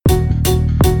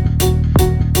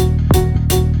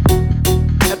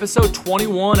Episode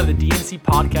 21 of the DNC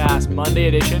Podcast, Monday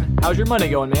edition. How's your Monday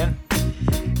going, man?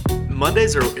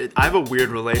 I have a weird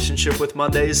relationship with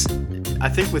Mondays. I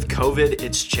think with COVID,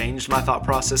 it's changed my thought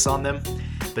process on them.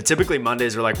 But typically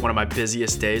Mondays are like one of my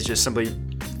busiest days, just simply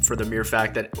for the mere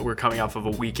fact that we're coming off of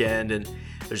a weekend and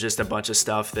there's just a bunch of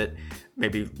stuff that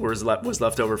maybe was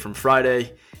left over from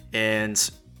Friday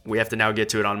and we have to now get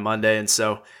to it on Monday. And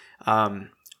so,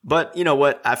 but you know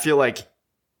what? I feel like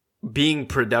being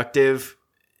productive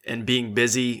and being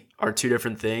busy are two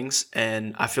different things.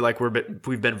 And I feel like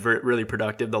we've been really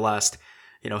productive the last,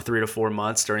 3 to 4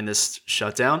 months during this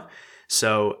shutdown.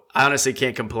 So I honestly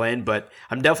can't complain, but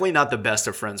I'm definitely not the best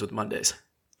of friends with Mondays.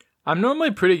 I'm normally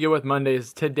pretty good with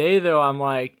Mondays. Today, though, I'm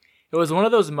like, it was one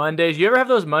of those Mondays. You ever have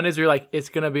those Mondays where you're like, it's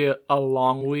going to be a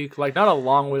long week? Like, not a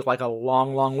long week, like a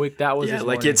long, long week. That was like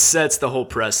morning. It sets the whole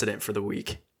precedent for the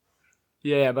week.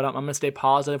 Yeah, but I'm going to stay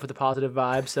positive with the positive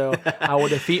vibe. So I will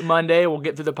defeat Monday. We'll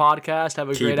get through the podcast, have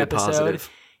a great episode. Positive.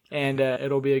 And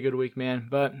it'll be a good week, man.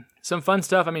 But some fun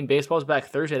stuff. I mean, baseball's back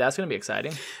Thursday. That's going to be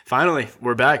exciting. Finally,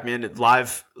 we're back, man.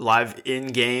 Live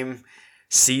in-game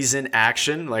season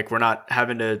action. Like, we're not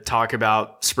having to talk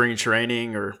about spring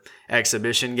training or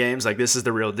exhibition games. Like, this is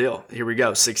the real deal. Here we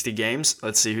go. 60 games.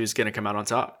 Let's see who's going to come out on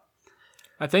top.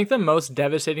 I think the most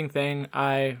devastating thing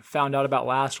I found out about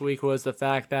last week was the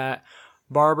fact that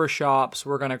barber shops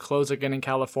were going to close again in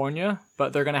California,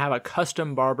 but they're going to have a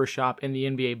custom barber shop in the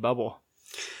NBA bubble.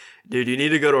 Dude, you need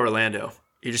to go to Orlando.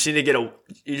 You just need to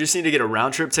get a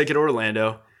round trip ticket to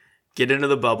Orlando, get into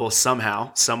the bubble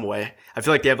somehow, some way. I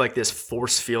feel like they have like this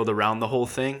force field around the whole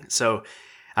thing. So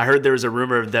I heard there was a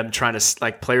rumor of them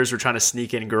players were trying to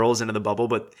sneak in girls into the bubble,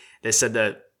 but they said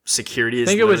that security is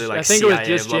I think CIA it was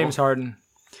just level. James Harden.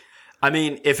 I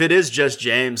mean, if it is just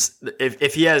James,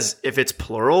 if it's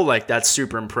plural, like that's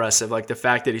super impressive. Like the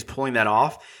fact that he's pulling that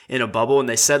off in a bubble, and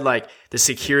they said like the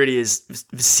security is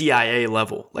CIA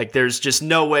level. Like there's just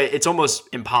no way. It's almost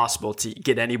impossible to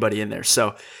get anybody in there.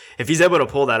 So if he's able to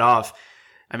pull that off,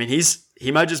 I mean,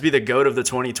 he might just be the GOAT of the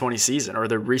 2020 season or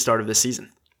the restart of the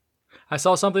season. I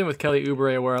saw something with Kelly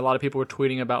Oubre where a lot of people were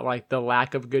tweeting about like the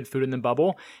lack of good food in the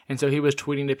bubble. And so he was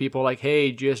tweeting to people like,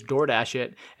 hey, just DoorDash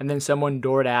it. And then someone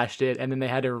DoorDashed it. And then they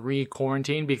had to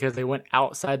re-quarantine because they went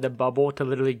outside the bubble to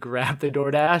literally grab the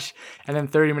DoorDash. And then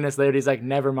 30 minutes later, he's like,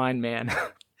 never mind, man.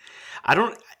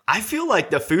 I feel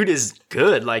like the food is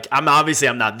good. Like I'm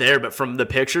not there, but from the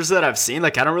pictures that I've seen,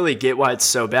 like I don't really get why it's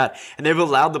so bad. And they've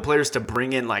allowed the players to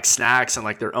bring in like snacks and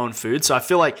like their own food. So I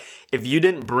feel like if you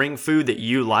didn't bring food that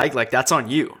you like that's on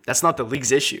you. That's not the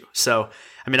league's issue. So,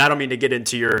 I mean, I don't mean to get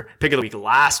into your pick of the week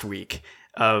last week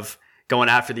of going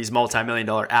after these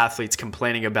multi-million-dollar athletes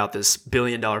complaining about this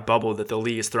billion-dollar bubble that the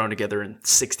league has thrown together in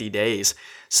 60 days.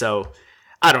 So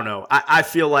I don't know. I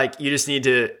feel like you just need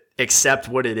to accept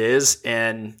what it is.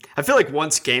 And I feel like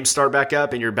once games start back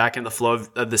up and you're back in the flow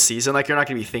of the season, like you're not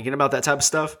going to be thinking about that type of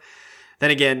stuff.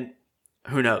 Then again,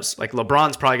 who knows? Like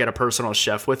LeBron's probably got a personal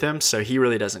chef with him, so he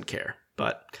really doesn't care.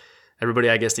 But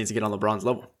everybody, I guess, needs to get on LeBron's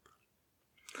level.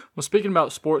 Well, speaking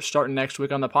about sports starting next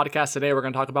week on the podcast today, we're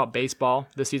going to talk about baseball.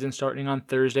 The season starting on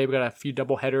Thursday. We got a few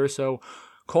double headers, so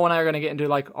Cole and I are going to get into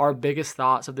like our biggest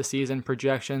thoughts of the season,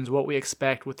 projections, what we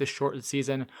expect with this shortened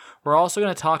season. We're also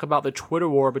going to talk about the Twitter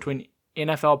war between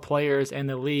NFL players and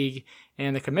the league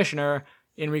and the commissioner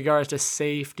in regards to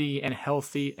safety and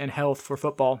health for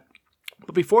football.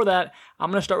 But before that,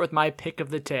 I'm going to start with my pick of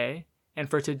the day. And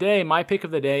for today, my pick of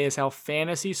the day is how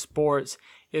fantasy sports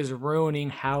is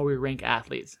ruining how we rank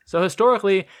athletes. So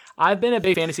historically, I've been a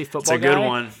big fantasy football guy. It's a good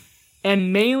one.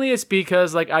 And mainly it's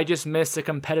because like I just miss the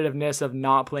competitiveness of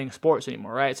not playing sports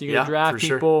anymore, right? So you get to draft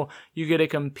people, you get to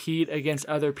compete against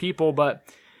other people, but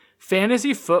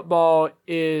fantasy football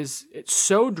it's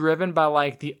so driven by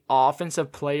like the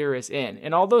offensive player is in.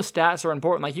 And all those stats are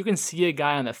important. Like you can see a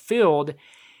guy on the field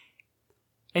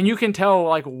and you can tell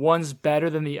like one's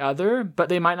better than the other, but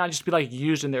they might not just be like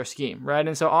used in their scheme, right?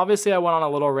 And so obviously I went on a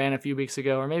little rant a few weeks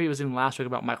ago, or maybe it was even last week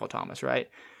about Michael Thomas, right?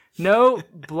 No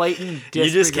blatant disregard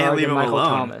you just can't leave him Michael alone.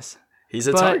 Thomas. He's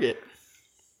a target.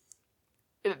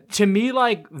 To me,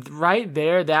 like right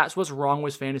there, that's what's wrong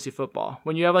with fantasy football.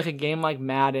 When you have like a game like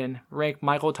Madden, rank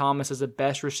Michael Thomas as the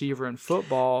best receiver in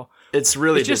football. It's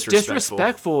really just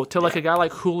disrespectful to like a guy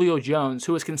like Julio Jones,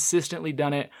 who has consistently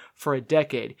done it for a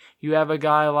decade. You have a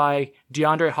guy like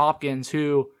DeAndre Hopkins,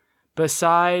 who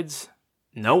besides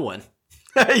no one,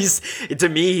 to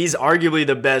me, he's arguably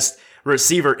the best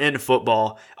receiver in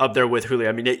football up there with Julio.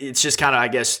 I mean, it's just kind of, I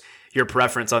guess, your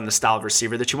preference on the style of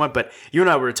receiver that you want. But you and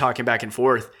I were talking back and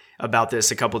forth about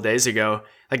this a couple days ago.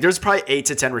 Like, there's probably 8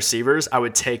 to 10 receivers I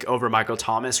would take over Michael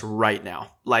Thomas right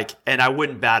now. Like, and I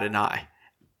wouldn't bat an eye.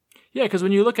 Yeah, because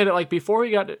when you look at it, like before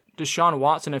he got Deshaun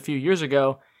Watson a few years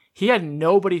ago, he had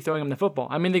nobody throwing him the football.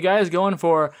 I mean, the guy is going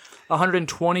for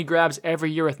 120 grabs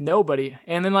every year with nobody.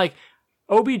 And then like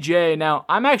OBJ, now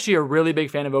I'm actually a really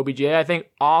big fan of OBJ. I think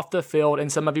off the field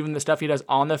and some of even the stuff he does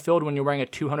on the field when you're wearing a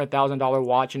 $200,000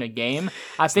 watch in a game,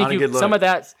 I think some of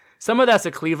that's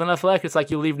a Cleveland effect. It's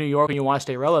like you leave New York and you want to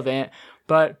stay relevant.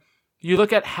 But you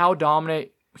look at how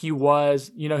dominant he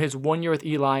was, his 1 year with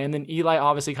Eli, and then Eli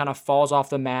obviously kind of falls off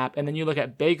the map. And then you look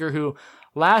at Baker, who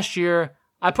last year,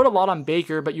 I put a lot on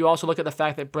Baker, but you also look at the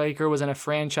fact that Baker was in a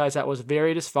franchise that was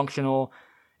very dysfunctional.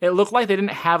 It looked like they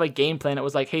didn't have a game plan. It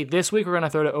was like, hey, this week we're going to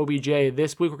throw to OBJ.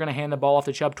 This week we're going to hand the ball off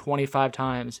to Chubb 25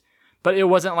 times. But it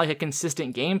wasn't like a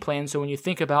consistent game plan. So when you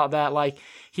think about that, like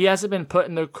he hasn't been put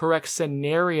in the correct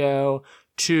scenario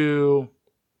to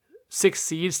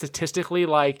succeed statistically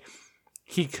like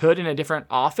he could in a different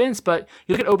offense. But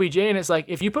you look at OBJ and it's like,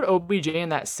 if you put OBJ in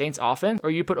that Saints offense or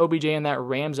you put OBJ in that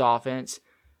Rams offense,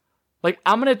 like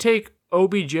I'm going to take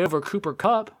OBJ over Cooper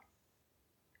Kupp.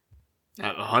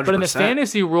 100%. But in the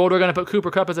fantasy world, we're going to put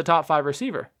Cooper Kupp as a top 5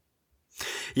 receiver.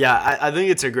 Yeah, I think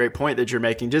it's a great point that you're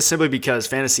making, just simply because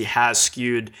fantasy has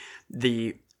skewed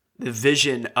the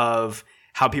vision of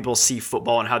how people see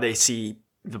football and how they see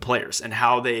the players and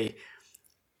how they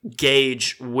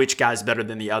gauge which guy's better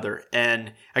than the other.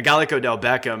 And a guy like Odell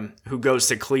Beckham, who goes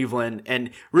to Cleveland, and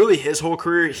really his whole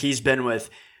career, he's been with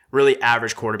really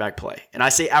average quarterback play. And I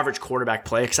say average quarterback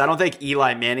play because I don't think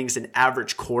Eli Manning's an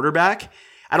average quarterback.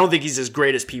 I don't think he's as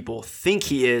great as people think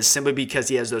he is simply because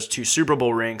he has those 2 Super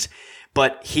Bowl rings.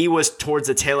 But he was towards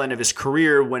the tail end of his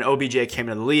career when OBJ came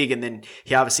into the league, and then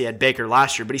he obviously had Baker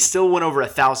last year, but he still went over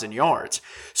 1,000 yards.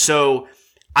 So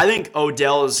I think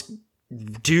Odell is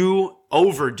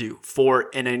overdue for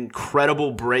an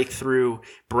incredible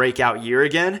breakout year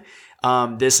again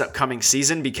this upcoming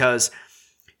season, because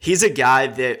he's a guy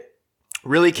that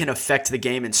really can affect the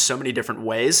game in so many different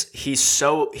ways. He's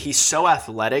so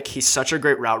athletic. He's such a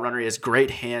great route runner. He has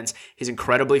great hands. He's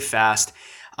incredibly fast.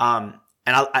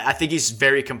 And I think he's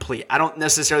very complete. I don't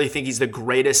necessarily think he's the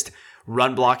greatest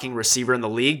run blocking receiver in the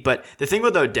league, but the thing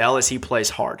with Odell is he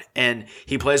plays hard and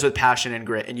he plays with passion and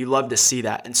grit, and you love to see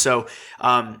that. And so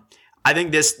I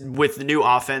think this, with the new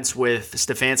offense, with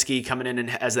Stefanski coming in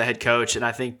as the head coach, and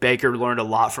I think Baker learned a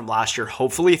lot from last year.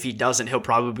 Hopefully, if he doesn't, he'll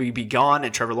probably be gone,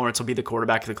 and Trevor Lawrence will be the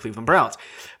quarterback of the Cleveland Browns.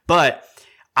 But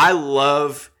I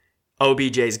love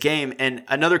OBJ's game, and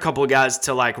another couple of guys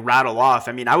to like rattle off.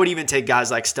 I mean, I would even take guys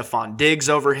like Stephon Diggs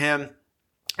over him.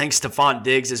 I think Stephon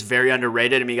Diggs is very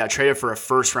underrated. I mean, he got traded for a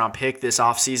first-round pick this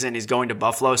offseason. He's going to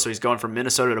Buffalo, so he's going from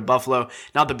Minnesota to Buffalo.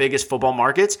 Not the biggest football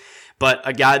markets, but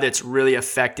a guy that's really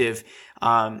effective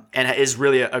and is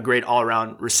really a great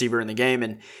all-around receiver in the game.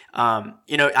 And,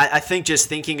 I think just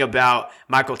thinking about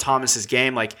Michael Thomas's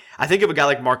game, like I think of a guy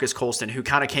like Marcus Colston, who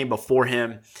kind of came before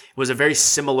him, was a very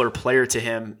similar player to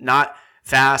him. Not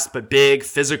fast, but big,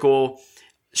 physical,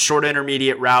 short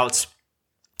intermediate routes.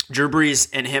 Drew Brees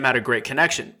and him had a great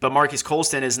connection, but Marcus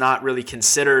Colston is not really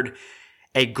considered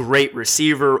a great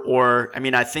receiver, or, I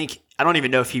don't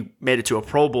even know if he made it to a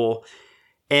Pro Bowl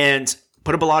and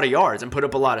put up a lot of yards and put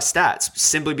up a lot of stats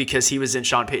simply because he was in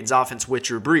Sean Payton's offense with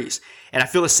Drew Brees. And I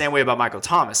feel the same way about Michael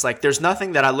Thomas. Like, there's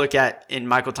nothing that I look at in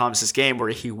Michael Thomas's game where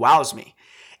he wows me.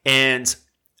 And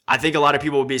I think a lot of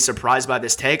people will be surprised by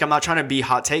this take. I'm not trying to be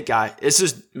hot take guy. This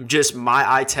is just my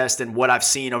eye test and what I've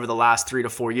seen over the last 3 to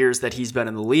 4 years that he's been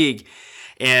in the league.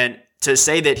 And to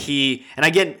say that and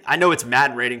again, I know it's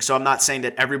Madden rating, so I'm not saying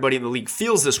that everybody in the league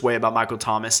feels this way about Michael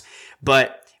Thomas,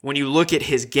 but when you look at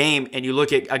his game and you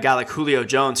look at a guy like Julio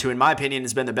Jones, who in my opinion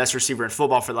has been the best receiver in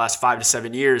football for the last 5 to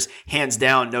 7 years, hands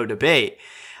down, no debate.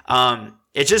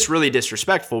 It's just really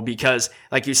disrespectful because,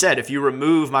 like you said, if you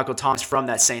remove Michael Thomas from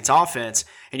that Saints offense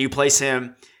and you place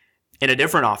him in a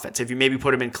different offense, if you maybe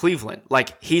put him in Cleveland,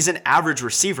 like he's an average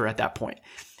receiver at that point.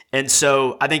 And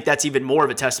so I think that's even more of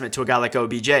a testament to a guy like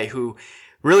OBJ, who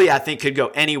really I think could go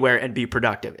anywhere and be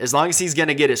productive. As long as he's going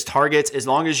to get his targets, as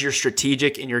long as you're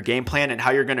strategic in your game plan and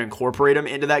how you're going to incorporate him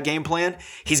into that game plan,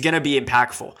 he's going to be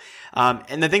impactful.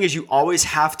 And the thing is, you always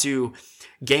have to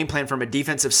game plan from a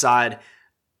defensive side.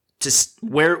 Just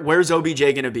where's OBJ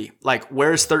going to be? Like,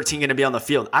 where's 13 going to be on the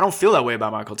field? I don't feel that way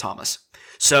about Michael Thomas.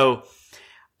 So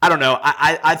I don't know.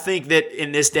 I think that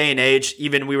in this day and age,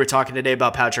 even we were talking today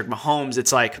about Patrick Mahomes,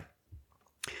 it's like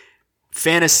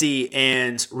fantasy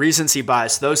and recency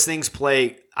bias. Those things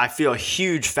play, I feel, a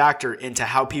huge factor into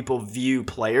how people view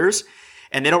players,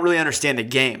 and they don't really understand the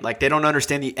game. Like, they don't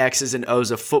understand the X's and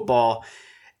O's of football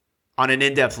on an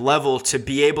in-depth level to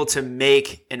be able to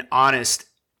make an honest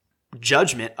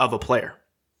judgment of a player.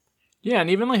 Yeah,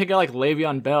 and even like a guy like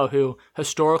Le'Veon Bell, who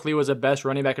historically was the best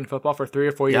running back in football for 3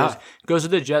 or 4 years, goes to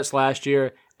the Jets last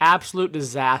year. Absolute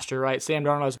disaster, right? Sam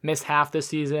Darnold has missed half this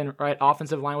season, right?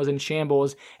 Offensive line was in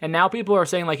shambles. And now people are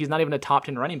saying like he's not even a top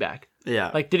 10 running back.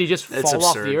 Yeah. Like, did he just fall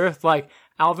off the earth? Like,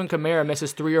 Alvin Kamara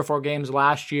misses 3 or 4 games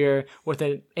last year with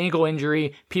an ankle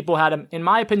injury. People had him, in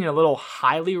my opinion, a little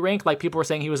highly ranked. Like, people were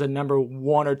saying he was a number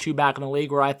 1 or 2 back in the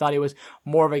league, where I thought he was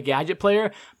more of a gadget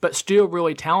player, but still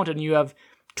really talented. And you have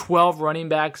 12 running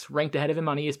backs ranked ahead of him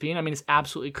on ESPN. I mean, it's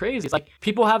absolutely crazy. It's like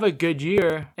people have a good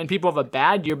year and people have a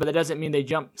bad year, but that doesn't mean they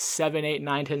jump 7, 8,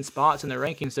 9, 10 spots in the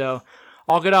ranking. So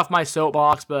I'll get off my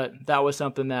soapbox, but that was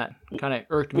something that kind of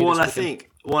irked me. Well, and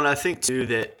I think too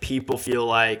that people feel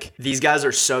like these guys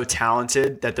are so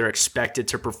talented that they're expected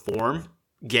to perform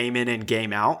game in and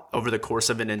game out over the course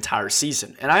of an entire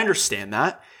season. And I understand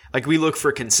that. Like, we look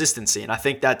for consistency, and I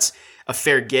think that's a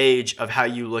fair gauge of how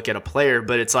you look at a player.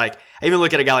 But it's like, I even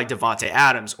look at a guy like Devontae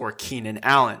Adams or Keenan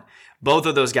Allen. Both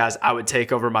of those guys I would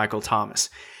take over Michael Thomas.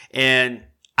 And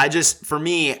for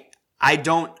me, I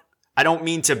don't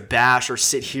mean to bash or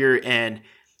sit here and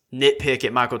nitpick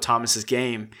at Michael Thomas's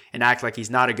game and act like he's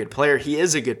not a good player. He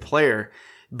is a good player,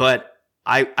 but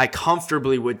I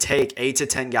comfortably would take 8 to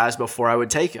 10 guys before I would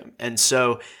take him. And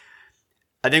so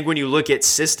I think when you look at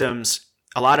systems,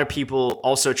 a lot of people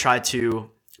also try to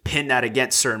pin that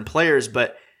against certain players,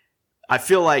 but I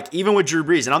feel like even with Drew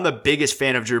Brees, and I'm the biggest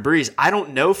fan of Drew Brees, I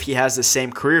don't know if he has the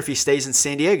same career if he stays in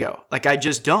San Diego. Like, I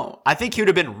just don't. I think he would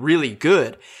have been really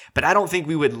good, but I don't think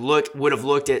we would have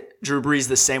looked at Drew Brees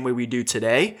the same way we do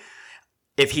today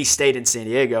if he stayed in San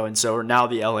Diego, and so are now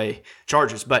the LA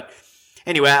Chargers. But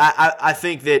anyway, I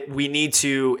think that we need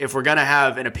to, if we're going to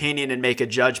have an opinion and make a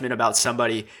judgment about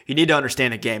somebody, you need to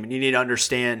understand the game, and you need to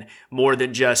understand more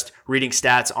than just reading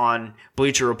stats on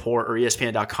Bleacher Report or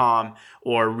ESPN.com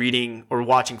or reading or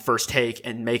watching First Take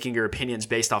and making your opinions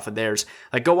based off of theirs.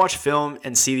 Like, go watch film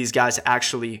and see these guys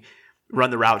actually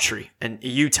run the route tree, and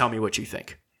you tell me what you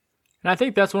think. And I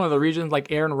think that's one of the reasons,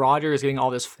 like, Aaron Rodgers is getting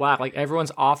all this flack. Like,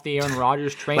 everyone's off the Aaron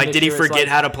Rodgers train. Like, did he forget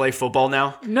how to play football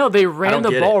now? No, they ran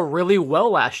the ball really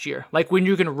well last year. Like, when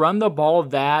you can run the ball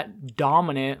that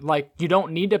dominant, like, you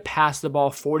don't need to pass the ball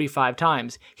 45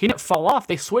 times. He didn't fall off.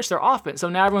 They switched their offense. So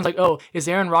now everyone's like, oh, is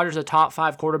Aaron Rodgers a top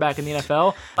 5 quarterback in the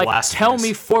NFL? Like, tell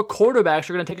me 4 quarterbacks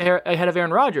are going to take ahead of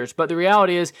Aaron Rodgers. But the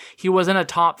reality is he wasn't a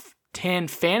top 10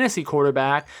 fantasy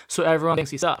quarterback, so everyone thinks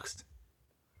he sucks.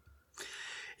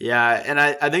 Yeah, and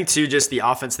I think, too, just the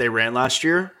offense they ran last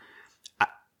year,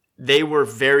 they were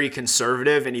very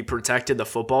conservative, and he protected the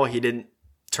football. He didn't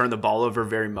turn the ball over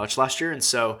very much last year. And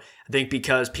so I think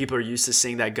because people are used to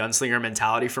seeing that gunslinger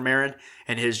mentality from Aaron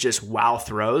and his just wow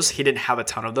throws, he didn't have a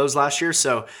ton of those last year.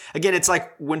 So, again, it's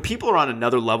like when people are on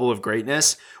another level of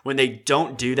greatness, when they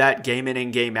don't do that game in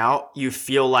and game out, you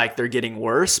feel like they're getting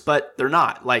worse, but they're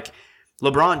not. Like,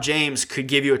 LeBron James could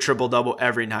give you a triple-double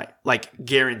every night, like,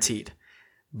 guaranteed.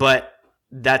 But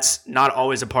that's not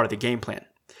always a part of the game plan.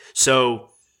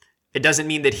 So it doesn't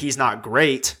mean that he's not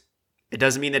great. It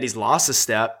doesn't mean that he's lost a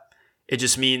step. It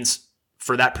just means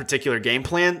for that particular game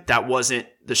plan, that wasn't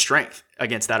the strength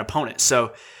against that opponent.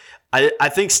 So I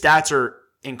think stats are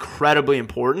incredibly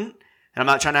important. And I'm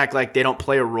not trying to act like they don't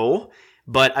play a role,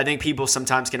 but I think people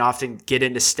sometimes can often get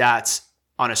into stats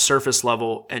on a surface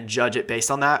level and judge it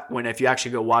based on that, when if you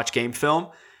actually go watch game film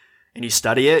and you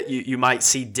study it, you might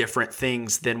see different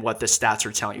things than what the stats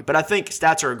are telling you. But I think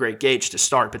stats are a great gauge to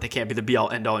start, but they can't be the be-all,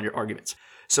 end-all in your arguments.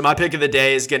 So my pick of the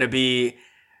day is going to be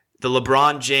the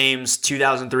LeBron James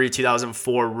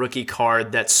 2003-2004 rookie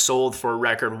card that sold for a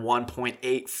record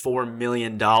 $1.84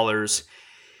 million.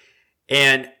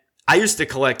 And I used to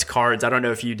collect cards, I don't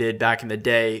know if you did back in the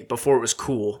day, before it was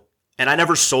cool. And I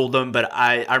never sold them, but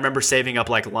I remember saving up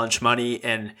like lunch money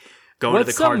and going to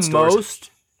the card stores.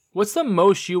 What's the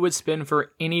most you would spend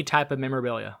for any type of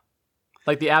memorabilia?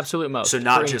 Like the absolute most. So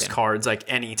not just cards, like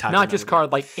any type of Not just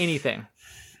card, like anything.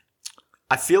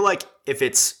 I feel like if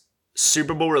it's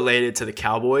Super Bowl related to the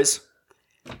Cowboys,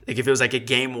 like if it was like a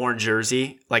game-worn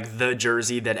jersey, like the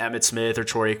jersey that Emmitt Smith or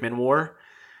Troy Aikman wore,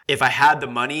 if I had the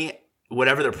money,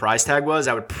 whatever the price tag was,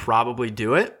 I would probably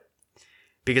do it.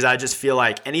 Because I just feel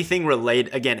like anything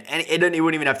related, again, it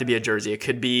wouldn't even have to be a jersey. It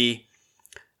could be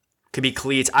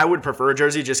cleats. I would prefer a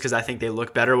jersey just because I think they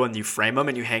look better when you frame them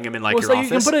and you hang them in your office. You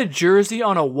can put a jersey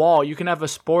on a wall. You can have a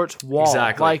sports wall.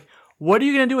 Exactly. Like, what are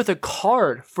you going to do with a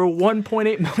card for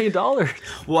 $1.8 million?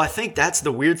 Well, I think that's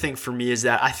the weird thing for me is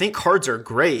that I think cards are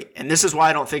great. And this is why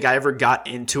I don't think I ever got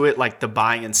into it, like the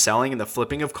buying and selling and the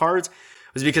flipping of cards.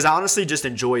 was because I honestly just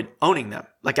enjoyed owning them.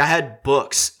 Like I had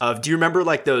books of, do you remember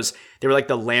like those, they were like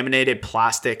the laminated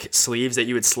plastic sleeves that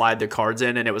you would slide the cards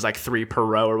in and it was like 3 per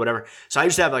row or whatever. So I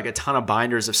used to have like a ton of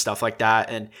binders of stuff like that.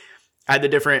 And I had the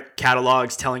different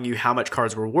catalogs telling you how much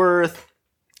cards were worth.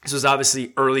 This was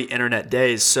obviously early internet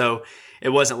days, so it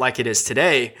wasn't like it is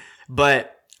today,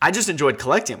 but I just enjoyed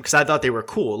collecting them because I thought they were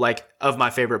cool. Like of my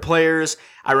favorite players,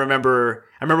 I remember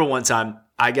one time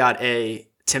I got a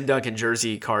Tim Duncan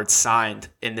jersey card signed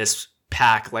in this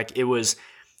pack. Like it was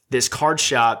this card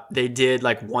shop. They did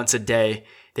like once a day.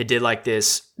 They did like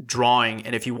this drawing.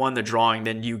 And if you won the drawing,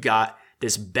 then you got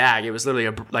this bag. It was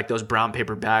literally like those brown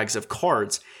paper bags of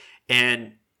cards.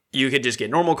 And you could just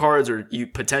get normal cards or you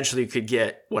potentially could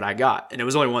get what I got. And it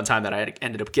was only one time that I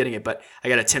ended up getting it, but I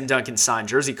got a Tim Duncan signed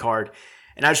jersey card.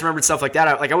 And I just remembered stuff like that.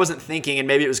 I wasn't thinking, and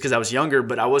maybe it was because I was younger,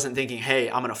 but I wasn't thinking,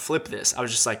 hey, I'm going to flip this. I was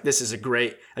just like, this is a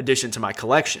great addition to my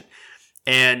collection.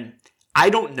 And I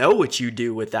don't know what you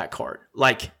do with that card.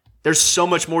 Like, there's so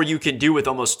much more you can do with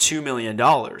almost $2 million.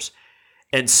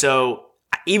 And so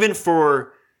even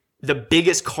for the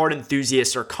biggest card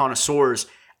enthusiasts or connoisseurs,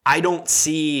 I don't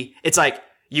see, it's like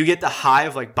you get the high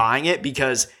of like buying it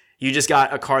because you just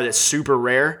got a card that's super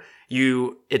rare.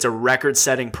 It's a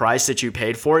record-setting price that you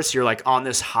paid for it. So you're like on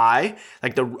this high,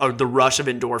 like the rush of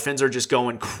endorphins are just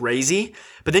going crazy.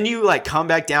 But then you like come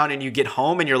back down and you get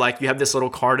home and you're like, you have this little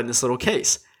card in this little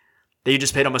case that you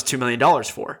just paid almost $2 million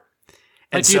for.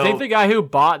 And do you think the guy who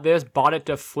bought this bought it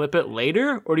to flip it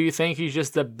later? Or do you think he's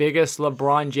just the biggest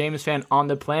LeBron James fan on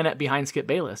the planet behind Skip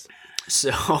Bayless?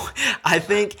 So I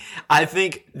think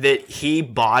that he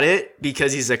bought it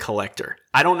because he's a collector.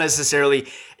 I don't necessarily,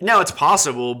 now it's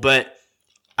possible, but,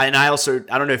 and I don't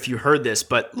know if you heard this,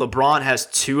 but LeBron has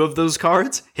 2 of those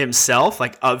cards himself,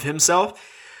 like of himself.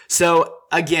 So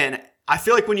again, I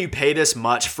feel like when you pay this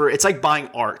much for, it's like buying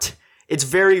art. It's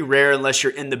very rare unless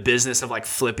you're in the business of like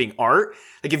flipping art.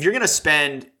 Like if you're going to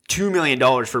spend $2 million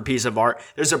for a piece of art,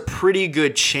 there's a pretty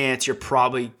good chance you're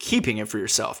probably keeping it for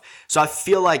yourself. So I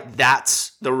feel like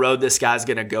that's the road this guy's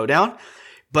going to go down.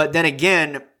 But then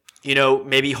again, you know,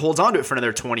 maybe he holds on to it for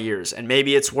another 20 years and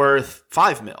maybe it's worth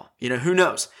 $5 million. You know, who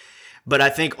knows? But I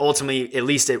think ultimately, at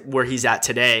least at where he's at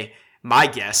today, my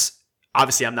guess,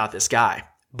 obviously I'm not this guy,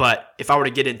 but if I were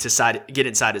to get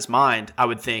inside his mind, I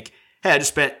would think, hey, I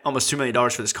just spent almost $2 million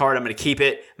for this card. I'm going to keep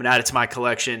it. I'm going to add it to my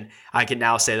collection. I can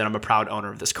now say that I'm a proud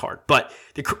owner of this card. But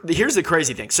here's the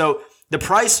crazy thing. So the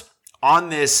price on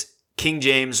this King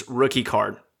James rookie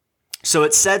card, so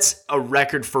it sets a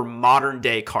record for modern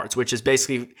day cards, which is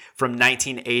basically from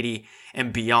 1980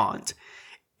 and beyond.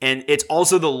 And it's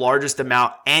also the largest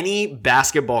amount any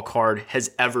basketball card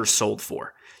has ever sold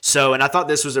for. So, and I thought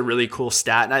this was a really cool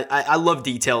stat. And I love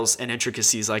details and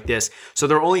intricacies like this. So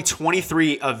there are only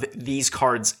 23 of these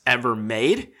cards ever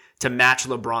made to match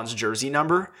LeBron's jersey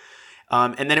number.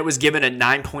 And then it was given a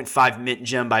 9.5 mint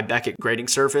gem by Beckett Grading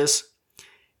Surface.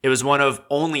 It was one of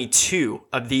only 2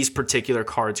 of these particular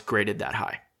cards graded that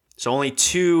high. So only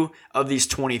 2 of these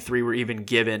 23 were even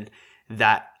given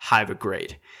that high of a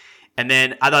grade. And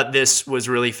then I thought this was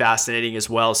really fascinating as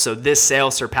well. So this sale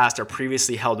surpassed our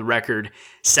previously held record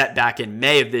set back in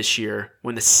May of this year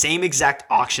when the same exact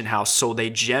auction house sold a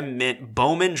gem mint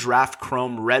Bowman Draft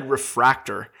Chrome Red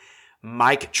Refractor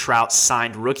Mike Trout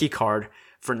signed rookie card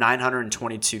for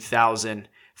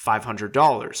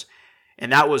 $922,500.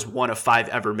 And that was one of 5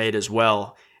 ever made as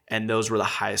well. And those were the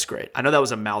highest grade. I know that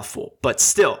was a mouthful, but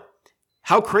still,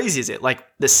 how crazy is it? Like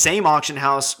the same auction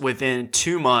house within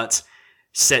 2 months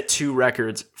set 2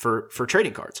 records for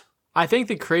trading cards. I think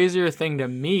the crazier thing to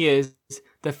me is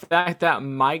the fact that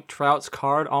Mike Trout's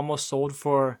card almost sold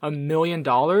for $1 million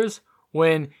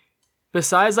when,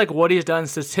 besides like what he's done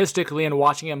statistically and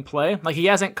watching him play, like he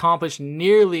hasn't accomplished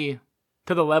nearly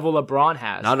to the level LeBron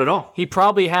has. Not at all. He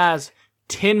probably has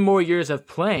 10 more years of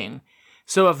playing.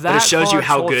 So if that shows you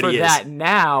how good he is. That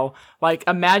now, like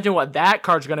imagine what that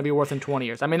card's going to be worth in 20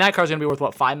 years. I mean, that card's going to be worth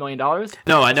what, $5 million?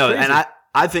 No, I know. And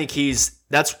I think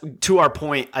that's to our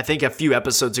point. I think a few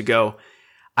episodes ago,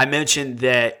 I mentioned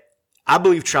that I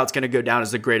believe Trout's going to go down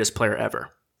as the greatest player ever.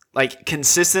 Like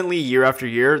consistently year after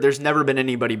year, there's never been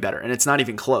anybody better, and it's not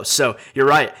even close. So you're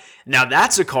right. Now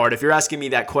that's a card. If you're asking me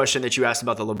that question that you asked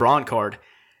about the LeBron card,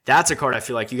 that's a card I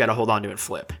feel like you got to hold on to and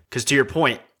flip. Because to your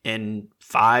point, in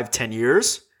 5-10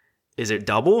 years, is it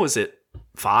double? Is it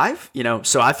 5? You know,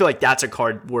 so I feel like that's a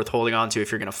card worth holding on to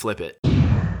if you're going to flip it.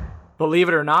 Believe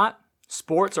it or not,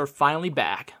 sports are finally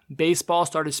back. Baseball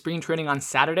started spring training on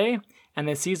Saturday, and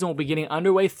the season will be getting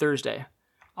underway Thursday.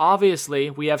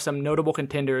 Obviously, we have some notable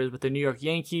contenders with the New York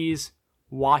Yankees,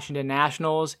 Washington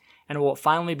Nationals, and will it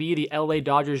finally be the LA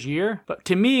Dodgers year? But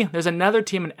to me, there's another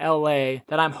team in LA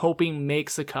that I'm hoping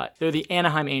makes the cut. They're the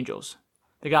Anaheim Angels.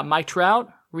 They got Mike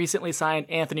Trout, recently signed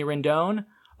Anthony Rendon.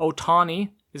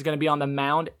 Ohtani is going to be on the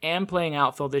mound and playing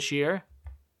outfield this year.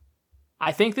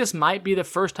 I think this might be the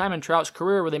first time in Trout's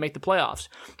career where they make the playoffs.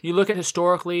 You look at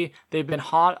historically, they've been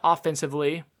hot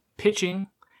offensively. Pitching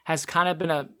has kind of been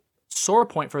a sore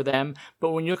point for them,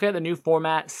 but when you look at the new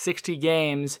format, 60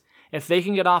 games, if they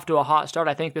can get off to a hot start,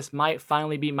 I think this might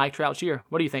finally be Mike Trout's year.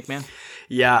 What do you think, man?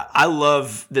 Yeah, I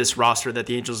love this roster that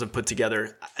the Angels have put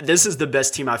together. This is the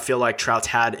best team I feel like Trout's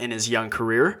had in his young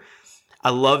career. I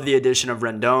love the addition of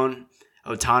Rendon.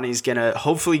 Ohtani's going to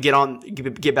hopefully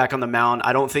get back on the mound.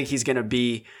 I don't think he's going to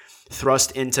be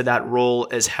thrust into that role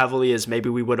as heavily as maybe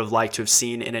we would have liked to have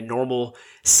seen in a normal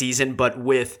season, but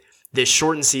with this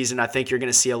shortened season, I think you're going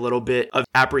to see a little bit of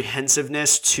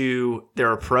apprehensiveness to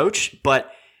their approach, but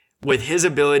with his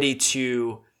ability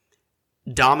to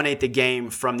dominate the game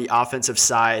from the offensive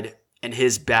side and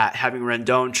his bat, having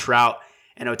Rendon, Trout,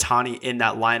 and Ohtani in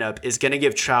that lineup is going to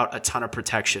give Trout a ton of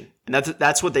protection. And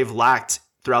that's what they've lacked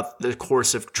throughout the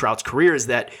course of Trout's career, is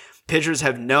that pitchers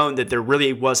have known that there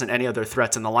really wasn't any other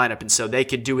threats in the lineup. And so they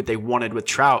could do what they wanted with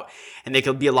Trout, and they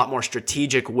could be a lot more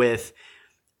strategic with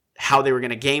how they were going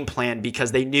to game plan,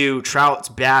 because they knew Trout's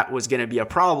bat was going to be a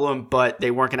problem, but they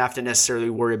weren't going to have to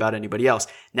necessarily worry about anybody else.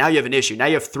 Now you have an issue. Now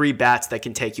you have 3 bats that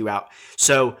can take you out.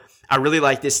 So I really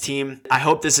like this team. I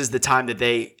hope this is the time that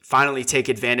they finally take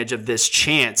advantage of this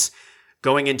chance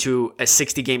going into a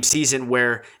 60-game season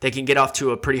where they can get off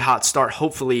to a pretty hot start,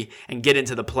 hopefully, and get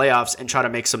into the playoffs and try to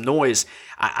make some noise.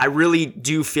 I really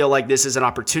do feel like this is an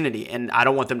opportunity, and I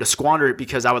don't want them to squander it,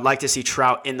 because I would like to see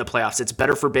Trout in the playoffs. It's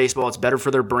better for baseball. It's better for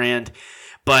their brand,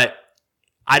 but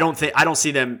I don't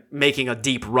see them making a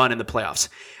deep run in the playoffs.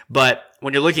 But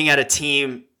when you're looking at a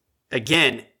team,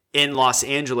 again, in Los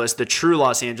Angeles, the true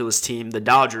Los Angeles team, the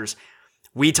Dodgers,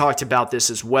 we talked about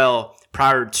this as well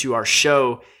prior to our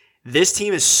show. This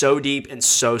team is so deep and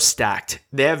so stacked.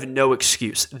 They have no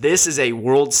excuse. This is a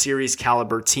World Series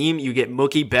caliber team. You get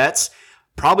Mookie Betts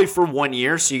probably for 1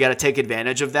 year, so you got to take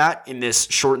advantage of that in this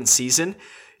shortened season.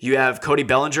 You have Cody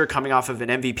Bellinger coming off of an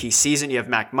MVP season. You have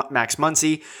Max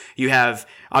Muncy. You have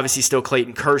obviously still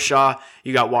Clayton Kershaw.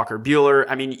 You got Walker Buehler.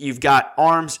 I mean, you've got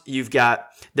arms. You've got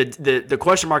the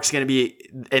question mark is going to be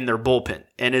in their bullpen.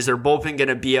 And is their bullpen going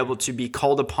to be able to be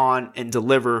called upon and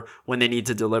deliver when they need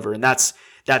to deliver? And that's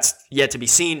yet to be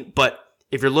seen. But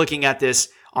if you're looking at this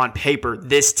on paper,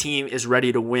 this team is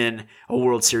ready to win a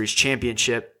World Series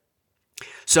championship.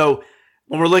 So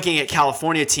when we're looking at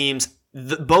California teams,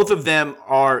 both of them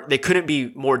they couldn't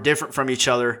be more different from each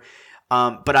other.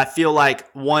 But I feel like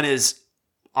one is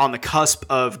on the cusp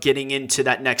of getting into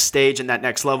that next stage and that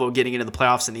next level, getting into the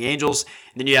playoffs, in the Angels.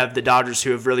 And then you have the Dodgers,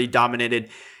 who have really dominated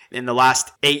in the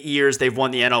last 8 years. They've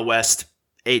won the NL West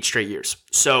 8 straight years.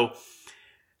 So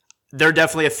they're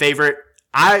definitely a favorite.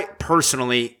 I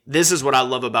personally, this is what I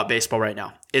love about baseball right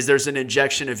now, is there's an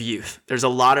injection of youth. There's a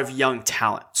lot of young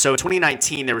talent. So in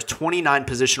 2019, there was 29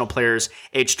 positional players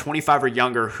aged 25 or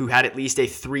younger who had at least a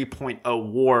 3.0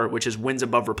 WAR, which is wins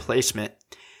above replacement.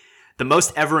 The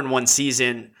most ever in one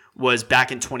season was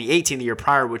back in 2018, the year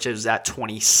prior, which is at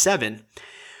 27.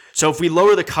 So if we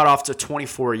lower the cutoff to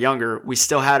 24 or younger, we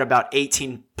still had about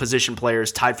 18 position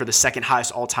players tied for the second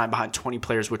highest all time behind 20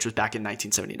 players, which was back in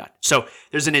 1979. So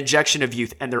there's an injection of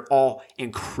youth, and they're all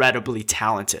incredibly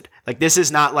talented. Like, this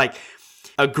is not like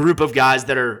a group of guys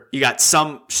that you got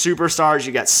some superstars,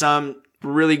 you got some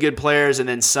really good players, and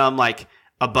then some like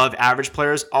above average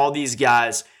players. All these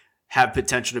guys have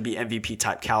potential to be MVP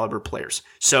type caliber players.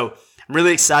 So I'm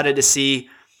really excited to see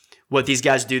what these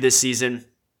guys do this season.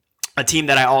 A team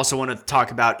that I also want to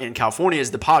talk about in California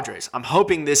is the Padres. I'm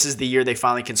hoping this is the year they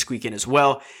finally can squeak in as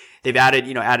well. They've added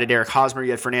Eric Hosmer.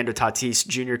 You had Fernando Tatis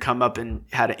Jr. come up and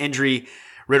had an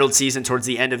injury-riddled season towards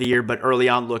the end of the year, but early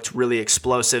on looked really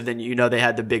explosive. Then they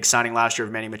had the big signing last year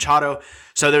of Manny Machado.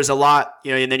 So there's a lot,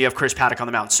 and then you have Chris Paddock on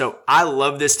the mound. So I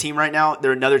love this team right now.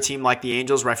 They're another team like the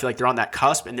Angels where I feel like they're on that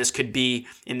cusp, and this could be,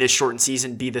 in this shortened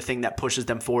season, be the thing that pushes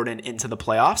them forward and into the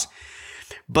playoffs.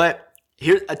 But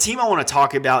here, a team I want to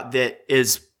talk about that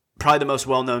is probably the most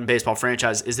well-known baseball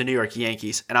franchise is the New York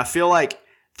Yankees. And I feel like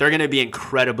they're going to be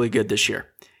incredibly good this year.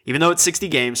 Even though it's 60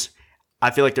 games, I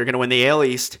feel like they're going to win the AL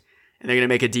East, and they're going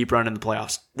to make a deep run in the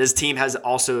playoffs. This team has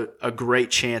also a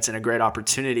great chance and a great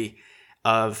opportunity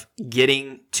of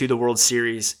getting to the World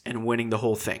Series and winning the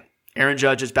whole thing. Aaron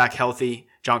Judge is back healthy.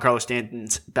 Giancarlo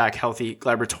Stanton's back healthy.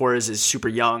 Gleyber Torres is super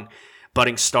young,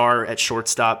 budding star at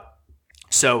shortstop.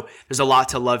 So there's a lot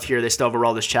to love here. They still have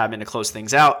Aroldis Chapman to close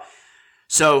things out.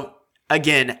 So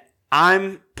again,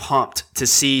 I'm pumped to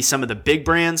see some of the big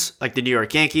brands like the New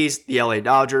York Yankees, the LA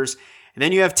Dodgers, and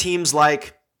then you have teams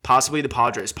like possibly the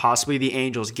Padres, possibly the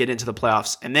Angels get into the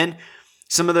playoffs. And then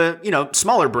some of the,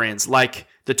 smaller brands like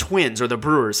the Twins or the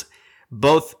Brewers.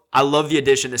 Both, I love the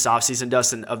addition this offseason,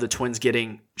 Dustin, of the Twins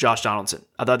getting Josh Donaldson.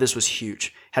 I thought this was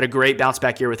huge. Had a great bounce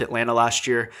back year with Atlanta last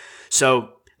year. So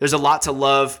there's a lot to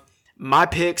love. My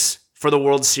picks for the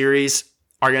World Series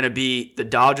are going to be the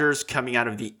Dodgers coming out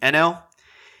of the NL.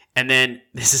 And then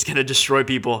this is going to destroy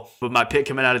people, but my pick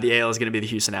coming out of the AL is going to be the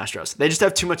Houston Astros. They just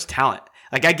have too much talent.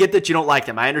 Like, I get that you don't like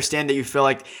them. I understand that you feel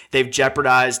like they've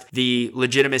jeopardized the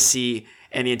legitimacy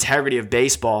and the integrity of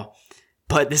baseball,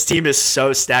 but this team is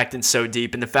so stacked and so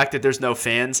deep. And the fact that there's no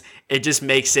fans, it just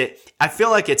makes it, I feel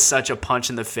like it's such a punch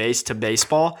in the face to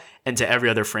baseball and to every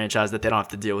other franchise that they don't have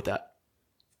to deal with that.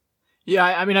 Yeah,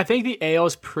 I mean, I think the AL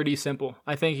is pretty simple.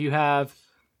 I think you have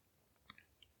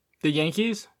the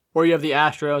Yankees or you have the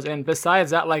Astros. And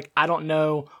besides that, like, I don't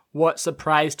know what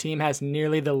surprise team has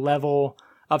nearly the level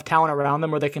of talent around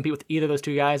them where they compete with either of those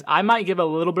two guys. I might give a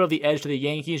little bit of the edge to the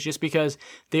Yankees just because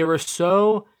they were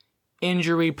so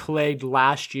injury-plagued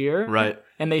last year. Right.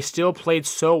 And they still played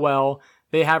so well.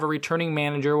 They have a returning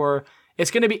manager where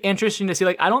it's going to be interesting to see.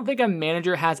 Like, I don't think a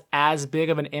manager has as big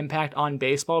of an impact on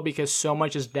baseball because so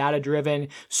much is data-driven.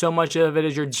 So much of it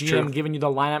is your GM giving you the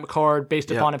lineup card based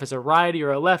upon if it's a righty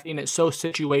or a lefty, and it's so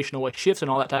situational with shifts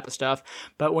and all that type of stuff.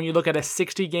 But when you look at a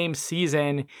 60-game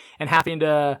season and having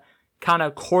to kind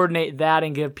of coordinate that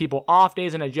and give people off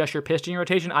days and adjust your pitching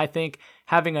rotation, I think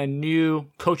having a new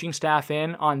coaching staff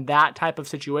in on that type of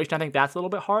situation, I think that's a little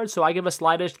bit hard. So I give a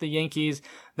slight edge to the Yankees.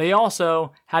 They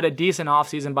also had a decent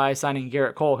offseason by signing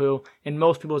Garrett Cole, who in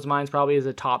most people's minds probably is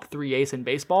a top 3 ace in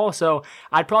baseball. So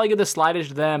I'd probably give the slight edge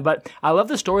to them. But I love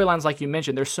the storylines like you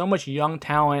mentioned. There's so much young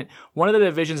talent. One of the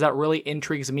divisions that really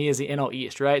intrigues me is the NL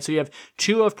East, right? So you have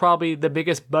two of probably the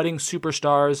biggest budding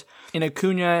superstars in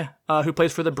Acuna, who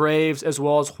plays for the Braves, as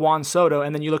well as Juan Soto.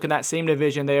 And then you look in that same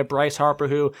division, they have Bryce Harper,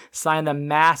 who signed the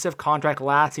massive contract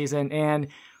last season and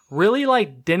really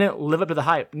didn't live up to the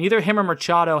hype. Neither him or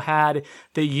Machado had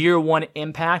the year one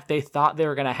impact they thought they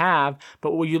were going to have.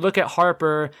 But when you look at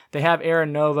Harper, they have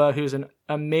Aaron Nova, who's an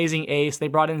amazing ace. They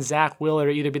brought in Zach Wheeler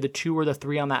to either be the 2 or the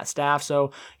 3 on that staff.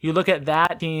 So you look at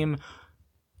that team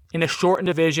in a shortened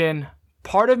division.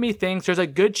 Part of me thinks there's a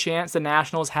good chance the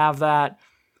Nationals have that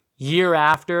year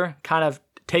after kind of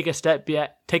take a step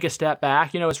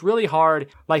back. It's really hard.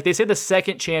 Like they say, the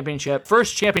second championship,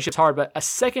 first championship's hard, but a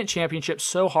second championship's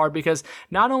so hard because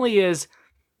not only is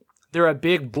there a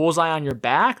big bullseye on your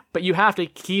back, but you have to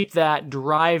keep that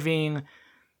driving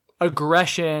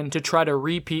aggression to try to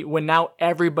repeat when now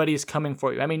everybody's coming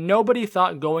for you. I mean, nobody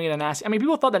thought going into Nationals. I mean,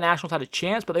 people thought the Nationals had a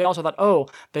chance, but they also thought, oh,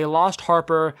 they lost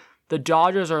Harper. The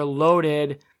Dodgers are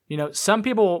loaded. Some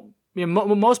people,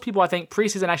 most people, I think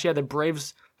preseason actually had the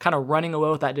Braves kind of running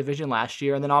away with that division last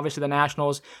year. And then obviously the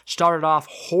Nationals started off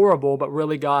horrible, but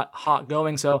really got hot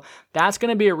going. So that's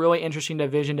going to be a really interesting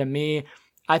division to me.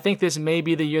 I think this may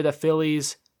be the year the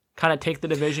Phillies kind of take the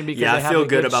division because I they have feel a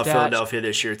good good about stats. Philadelphia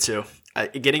this year too.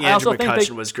 Getting Andrew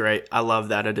McCutchen was great. I love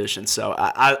that addition. So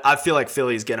I feel like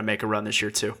Philly's going to make a run this year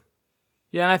too.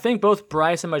 Yeah, and I think both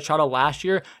Bryce and Machado last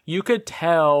year, you could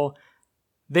tell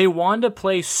they wanted to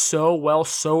play so well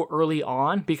so early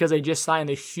on because they just signed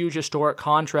a huge historic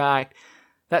contract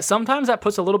that sometimes that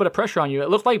puts a little bit of pressure on you. It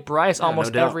looked like Bryce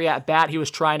almost every at-bat he was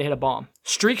trying to hit a bomb.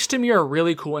 Streaks to me are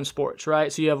really cool in sports,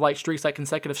 right? So you have streaks like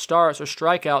consecutive starts or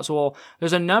strikeouts. Well,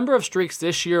 there's a number of streaks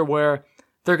this year where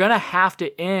they're going to have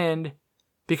to end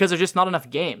because there's just not enough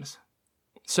games.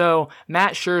 So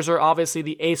Matt Scherzer, obviously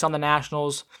the ace on the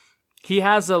Nationals, he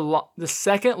has the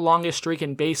second longest streak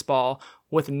in baseball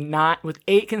with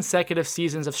 8 consecutive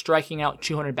seasons of striking out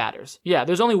 200 batters. Yeah,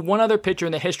 there's only one other pitcher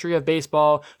in the history of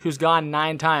baseball who's gone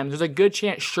 9 times. There's a good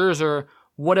chance Scherzer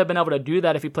would have been able to do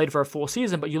that if he played for a full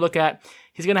season, but you look at,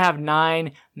 he's going to have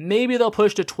 9. Maybe they'll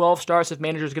push to 12 starts if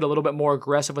managers get a little bit more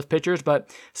aggressive with pitchers,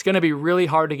 but it's going to be really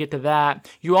hard to get to that.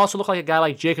 You also look like a guy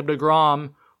like Jacob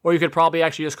deGrom, or you could probably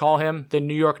actually just call him the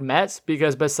New York Mets,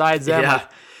 because besides them,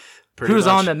 who's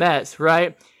on the Mets,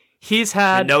 right? He's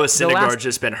had Noah Syndergaard's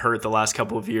just been hurt the last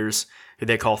couple of years, who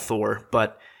they call Thor,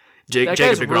 but Jacob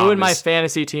DeGrom ruined my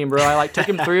fantasy team, bro. I took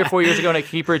him 3 or 4 years ago in a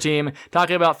keeper team,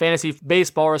 talking about fantasy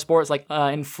baseball or sports,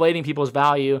 inflating people's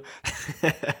value.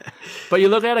 But you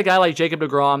look at a guy like Jacob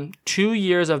deGrom, 2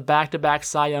 years of back-to-back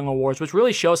Cy Young awards, which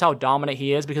really shows how dominant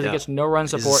he is because he gets no run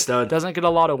support, doesn't get a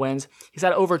lot of wins. He's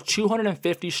had over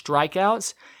 250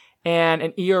 strikeouts and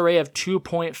an ERA of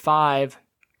 2.5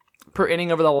 per inning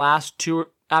after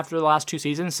the last 2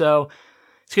 seasons. So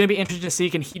It's going to be interesting to see,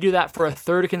 can he do that for a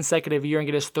third consecutive year and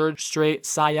get his third straight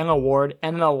Cy Young Award?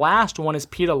 And then the last one is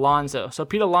Pete Alonso. So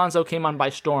Pete Alonso came on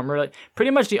by storm. Really,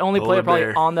 pretty much the only player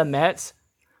probably on the Mets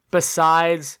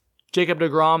besides Jacob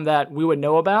deGrom that we would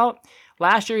know about.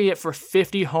 Last year he hit for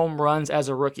 50 home runs as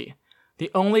a rookie. The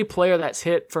only player that's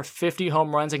hit for 50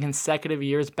 home runs in consecutive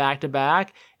years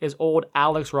back-to-back is old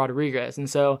Alex Rodriguez. And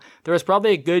so there is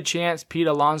probably a good chance Pete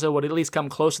Alonso would at least come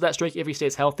close to that streak if he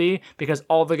stays healthy, because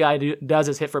all the guy does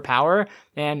is hit for power,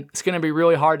 and it's going to be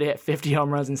really hard to hit 50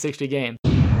 home runs in 60 games.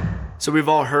 So we've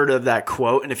all heard of that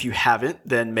quote, and if you haven't,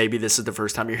 then maybe this is the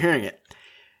first time you're hearing it.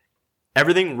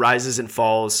 Everything rises and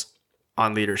falls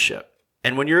on leadership.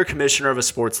 And when you're a commissioner of a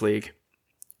sports league,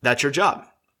 that's your job,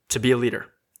 to be a leader,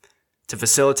 to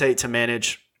facilitate, to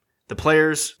manage the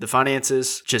players, the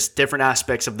finances, just different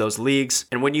aspects of those leagues.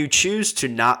 And when you choose to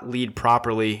not lead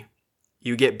properly,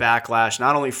 you get backlash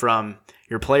not only from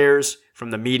your players,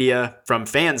 from the media, from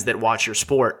fans that watch your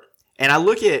sport. And I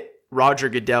look at Roger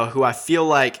Goodell, who I feel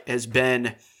like has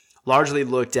been largely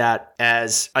looked at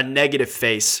as a negative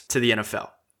face to the NFL.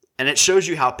 And it shows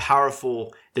you how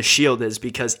powerful the shield is,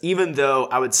 because even though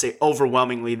I would say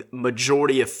overwhelmingly the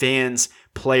majority of fans,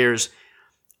 players,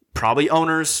 probably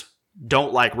owners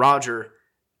don't like Roger,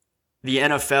 the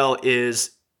NFL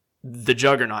is the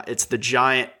juggernaut. It's the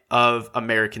giant of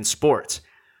American sports.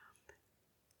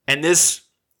 And this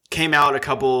came out a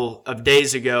couple of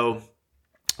days ago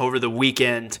over the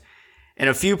weekend, and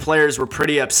a few players were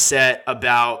pretty upset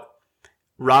about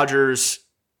Roger's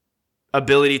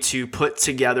ability to put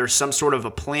together some sort of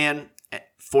a plan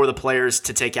for the players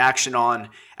to take action on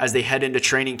as they head into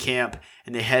training camp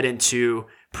and they head into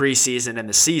preseason and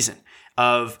the season,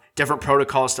 of different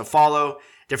protocols to follow,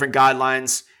 different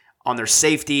guidelines on their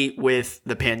safety with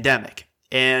the pandemic.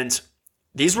 And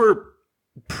these were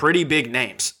pretty big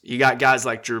names. You got guys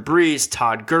like Drew Brees,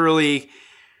 Todd Gurley,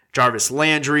 Jarvis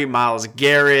Landry, Myles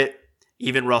Garrett,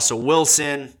 even Russell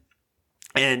Wilson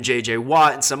and J.J.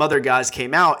 Watt and some other guys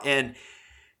came out, and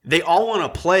they all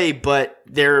want to play, but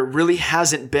there really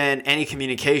hasn't been any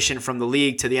communication from the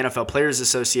league to the NFL Players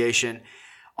Association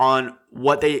on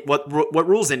what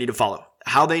rules they need to follow,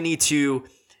 how they need to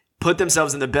put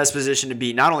themselves in the best position to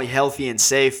be not only healthy and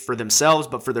safe for themselves,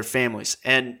 but for their families.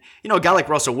 And, you know, a guy like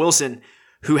Russell Wilson,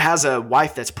 who has a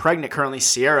wife that's pregnant currently,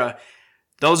 Sierra,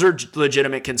 those are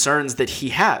legitimate concerns that he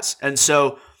has. And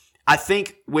so I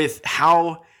think with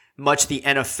how much the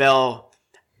NFL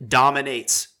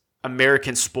dominates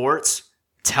American sports,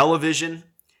 television,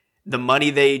 the money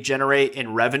they generate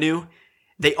in revenue,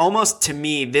 they almost, to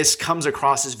me, this comes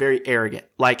across as very arrogant.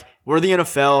 Like, we're the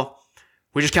NFL,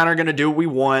 we just kind of are going to do what we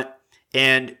want.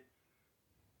 And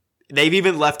they've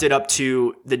even left it up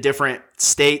to the different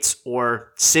states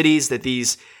or cities that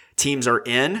these teams are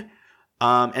in,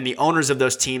 and the owners of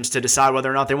those teams to decide whether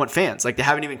or not they want fans. Like, they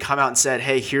haven't even come out and said,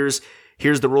 hey, here's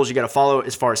the rules you got to follow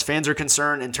as far as fans are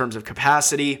concerned in terms of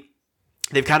capacity.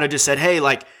 They've kind of just said, hey,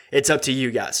 like, it's up to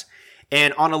you guys.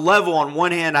 And on a level, on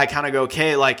one hand, I kind of go,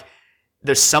 okay, like,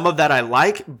 there's some of that I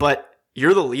like, but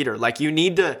you're the leader. Like, there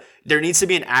needs to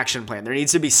be an action plan. There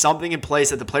needs to be something in place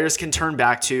that the players can turn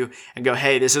back to and go,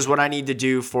 hey, this is what I need to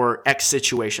do for X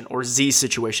situation or Z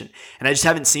situation. And I just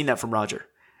haven't seen that from Roger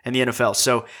and the NFL.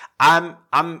 So I'm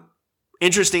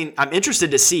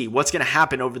interested to see what's going to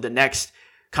happen over the next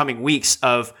coming weeks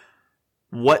of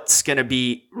what's going to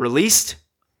be released,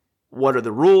 what are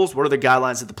the rules, what are the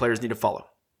guidelines that the players need to follow,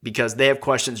 because they have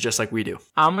questions just like we do.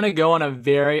 I'm going to go on a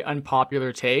very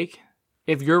unpopular take.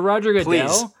 If you're Roger Goodell,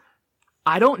 please,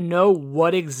 I don't know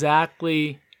what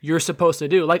exactly you're supposed to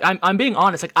do. Like, I'm being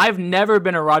honest. Like, I've never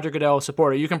been a Roger Goodell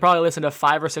supporter. You can probably listen to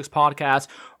 5 or 6 podcasts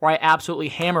where I absolutely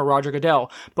hammer Roger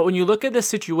Goodell. But when you look at this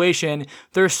situation,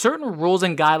 there are certain rules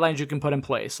and guidelines you can put in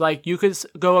place. Like, you could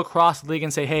go across the league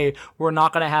and say, hey, we're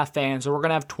not going to have fans, or we're going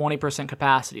to have 20%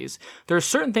 capacities. There are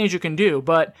certain things you can do.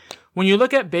 But when you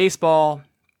look at baseball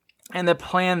and the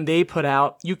plan they put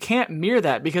out, you can't mirror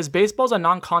that, because baseball's a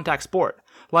non-contact sport.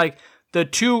 Like, the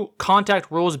 2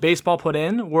 contact rules baseball put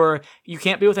in were you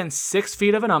can't be within 6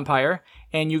 feet of an umpire,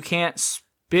 and you can't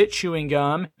spit chewing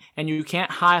gum, and you can't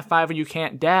high five, and you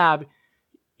can't dab.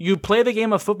 You play the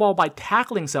game of football by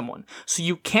tackling someone. So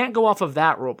you can't go off of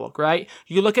that rule book, right?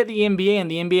 You look at the NBA, and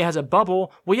the NBA has a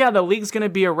bubble. Well, yeah, the league's going to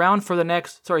be around for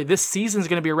this season's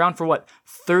going to be around for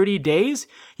 30 days?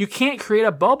 You can't create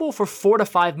a bubble for 4 to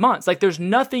 5 months. Like, there's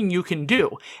nothing you can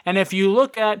do. And if you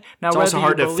look at, now, it's also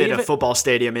hard to fit a football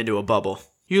stadium into a bubble.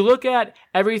 You look at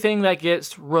everything that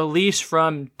gets released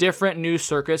from different news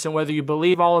circuits, and whether you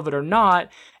believe all of it or not,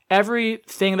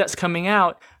 everything that's coming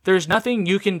out, There's nothing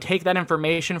you can take that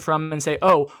information from and say,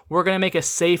 oh, we're going to make a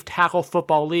safe tackle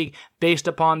football league based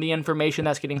upon the information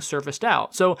that's getting surfaced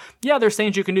out. So yeah, there's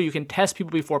things you can do. You can test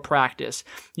people before practice.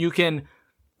 You can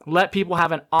let people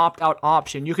have an opt-out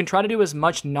option. You can try to do as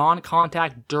much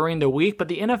non-contact during the week, but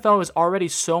the NFL is already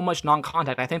so much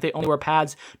non-contact. I think they only wear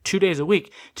pads 2 days a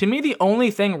week. To me, the only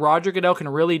thing Roger Goodell can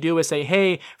really do is say,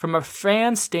 hey, from a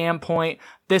fan standpoint,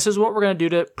 this is what we're going to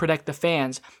do to protect the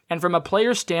fans. And from a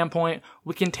player standpoint,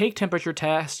 we can take temperature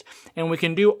tests and we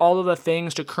can do all of the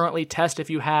things to currently test if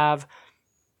you have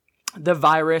the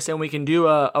virus, and we can do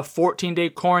a 14-day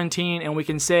quarantine, and we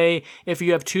can say if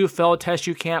you have 2 failed tests,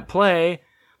 you can't play.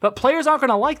 But players aren't going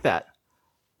to like that.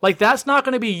 Like, that's not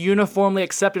going to be uniformly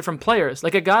accepted from players.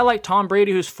 Like, a guy like Tom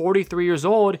Brady, who's 43 years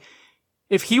old,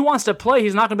 if he wants to play,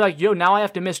 he's not going to be like, yo, now I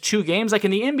have to miss 2 games. Like,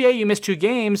 in the NBA, you miss 2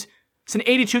 games. It's an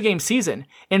 82-game season.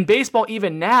 In baseball,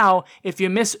 even now, if you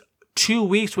miss 2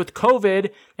 weeks with COVID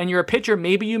and you're a pitcher,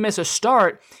 maybe you miss a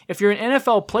start. If you're an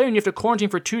NFL player and you have to quarantine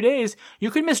for 2 days,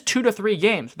 you could miss 2 to 3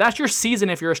 games. That's your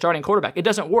season if you're a starting quarterback. It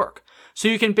doesn't work. So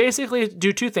you can basically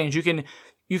do 2 things.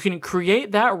 You can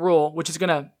create that rule, which is going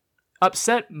to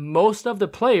upset most of the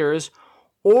players,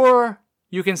 or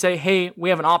you can say, hey, we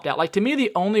have an opt-out. Like, to me,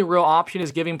 the only real option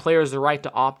is giving players the right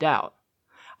to opt out.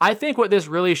 I think what this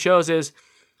really shows is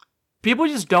people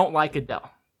just don't like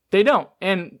Goodell. They don't.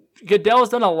 And Goodell has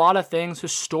done a lot of things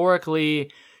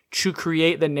historically to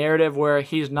create the narrative where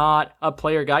he's not a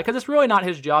player guy, because it's really not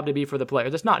his job to be for the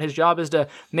players. It's not. His job is to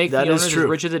make the owners as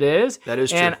rich as it is. That is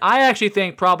true. And I actually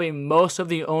think probably most of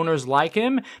the owners like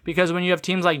him, because when you have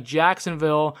teams like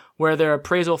Jacksonville, where their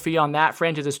appraisal fee on that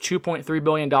franchise is $2.3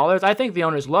 billion, I think the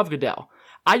owners love Goodell.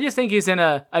 I just think he's in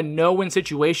a no-win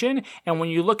situation. And when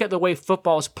you look at the way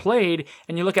football is played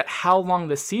and you look at how long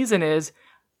the season is,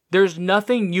 there's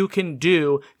nothing you can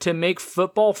do to make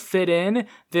football fit in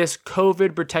this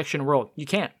COVID protection world. You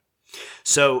can't.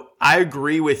 So I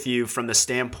agree with you from the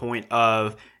standpoint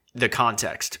of the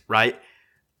context, right?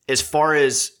 As far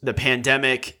as the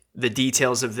pandemic, the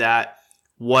details of that,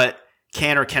 what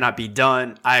can or cannot be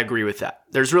done, I agree with that.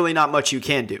 There's really not much you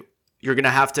can do. You're going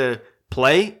to have to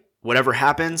play. Whatever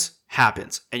happens,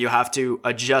 happens. And you'll have to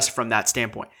adjust from that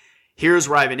standpoint. Here's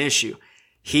where I have an issue.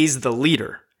 He's the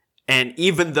leader. And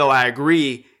even though I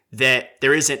agree that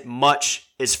there isn't much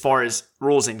as far as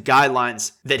rules and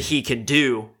guidelines that he can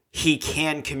do, he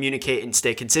can communicate and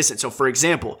stay consistent. So, for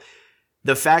example,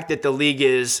 the fact that the league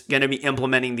is going to be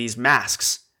implementing these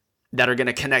masks that are going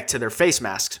to connect to their face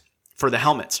masks for the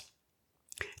helmets.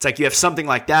 It's like you have something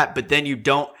like that, but then you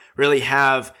don't really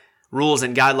have rules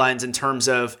and guidelines in terms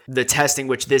of the testing,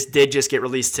 which this did just get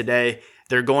released today.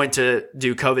 They're going to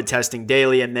do COVID testing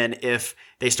daily. And then if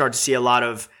they start to see a lot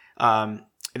of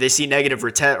if they see negative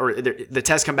or the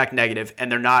tests come back negative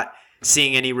and they're not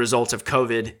seeing any results of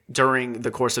COVID during the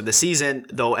course of the season,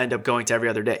 they'll end up going to every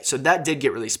other day. So that did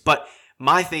get released. But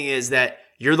my thing is that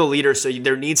you're the leader, so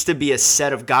there needs to be a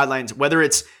set of guidelines, whether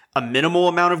it's a minimal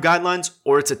amount of guidelines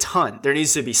or it's a ton. There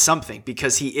needs to be something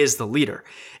because he is the leader.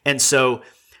 And so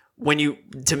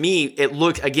to me,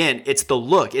 it's the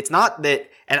look. It's not that,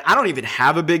 and I don't even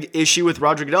have a big issue with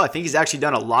Roger Goodell. I think he's actually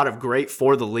done a lot of great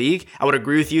for the league. I would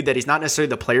agree with you that he's not necessarily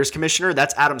the players commissioner.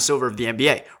 That's Adam Silver of the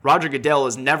NBA. Roger Goodell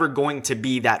is never going to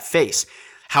be that face.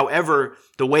 However,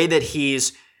 the way that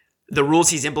the rules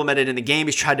he's implemented in the game,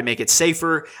 he's tried to make it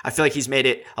safer. I feel like he's made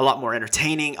it a lot more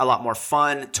entertaining, a lot more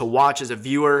fun to watch as a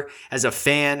viewer, as a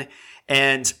fan.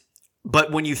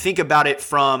 But when you think about it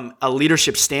from a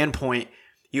leadership standpoint,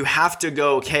 you have to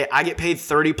go, okay, I get paid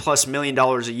 $30+ million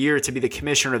a year to be the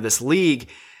commissioner of this league.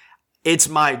 It's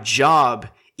my job,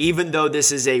 even though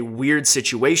this is a weird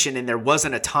situation and there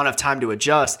wasn't a ton of time to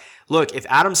adjust. Look, if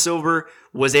Adam Silver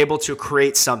was able to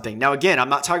create something. Now, again, I'm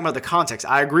not talking about the context.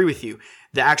 I agree with you.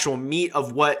 The actual meat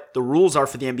of what the rules are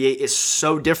for the NBA is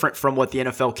so different from what the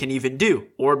NFL can even do,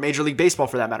 or Major League Baseball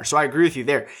for that matter. So I agree with you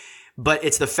there. But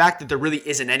it's the fact that there really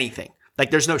isn't anything.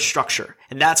 Like, there's no structure.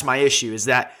 And that's my issue, is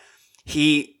that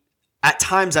he, at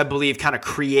times, I believe, kind of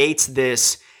creates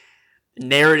this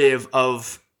narrative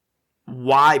of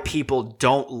why people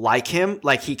don't like him.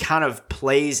 Like, he kind of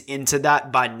plays into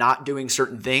that by not doing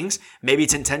certain things. Maybe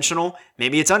it's intentional.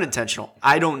 Maybe it's unintentional.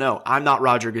 I don't know. I'm not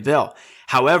Roger Goodell.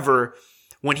 However,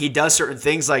 when he does certain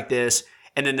things like this,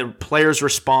 and then the players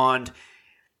respond,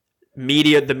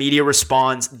 the media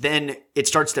responds, then it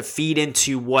starts to feed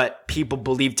into what people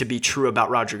believe to be true about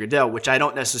Roger Goodell, which I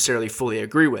don't necessarily fully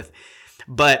agree with.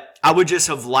 But I would just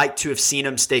have liked to have seen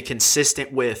him stay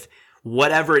consistent with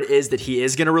whatever it is that he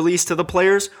is going to release to the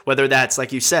players, whether that's,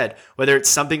 like you said, whether it's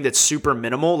something that's super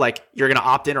minimal, like you're going to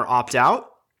opt in or opt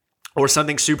out, or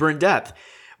something super in depth.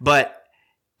 But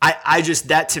I just,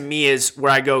 that to me is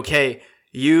where I go, okay,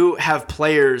 you have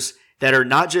players that are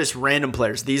not just random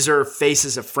players. These are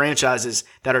faces of franchises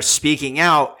that are speaking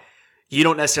out. You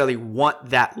don't necessarily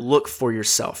want that look for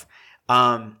yourself.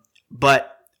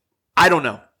 But I don't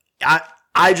know.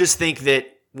 I just think that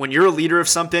when you're a leader of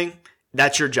something,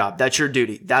 that's your job. That's your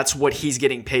duty. That's what he's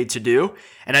getting paid to do.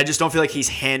 And I just don't feel like he's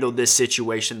handled this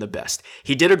situation the best.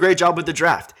 He did a great job with the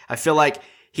draft. I feel like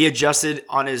he adjusted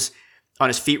on his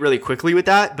feet really quickly with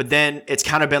that. But then it's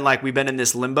kind of been like we've been in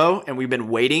this limbo and we've been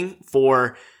waiting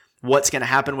for what's going to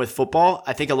happen with football.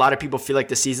 I think a lot of people feel like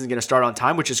the season's going to start on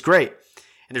time, which is great.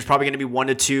 And there's probably going to be 1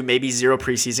 to 2, maybe 0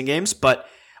 preseason games. But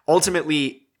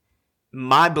ultimately,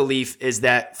 my belief is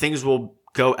that things will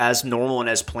go as normal and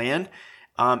as planned.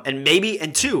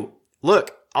 And 2,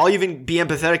 look, I'll even be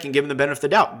empathetic and give him the benefit of the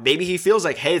doubt. Maybe he feels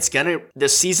like, hey, the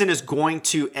season is going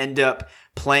to end up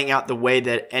playing out the way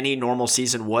that any normal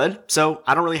season would. So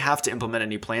I don't really have to implement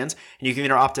any plans, and you can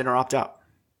either opt in or opt out.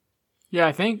 Yeah,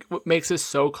 I think what makes this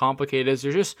so complicated is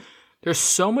there's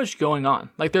so much going on.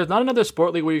 Like, there's not another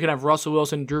sport league where you can have Russell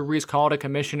Wilson, Drew Brees called a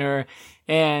commissioner,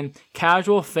 and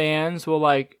casual fans will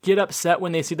like get upset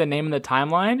when they see the name in the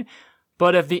timeline.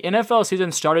 But if the NFL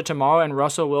season started tomorrow and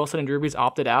Russell Wilson and Drew Brees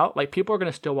opted out, like, people are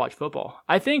going to still watch football.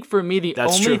 I think for me,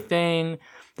 That's only true. Thing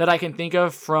that I can think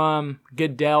of from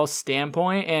Goodell's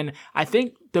standpoint, and I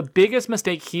think the biggest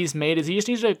mistake he's made is he just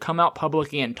needs to come out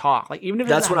publicly and talk. Like, even if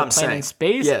That's what I'm saying. In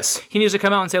space, yes. He needs to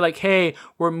come out and say, like, hey,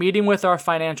 we're meeting with our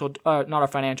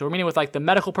we're meeting with like the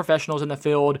medical professionals in the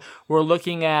field. We're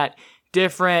looking at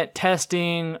different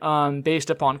testing based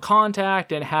upon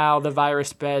contact and how the virus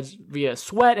spreads via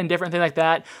sweat and different things like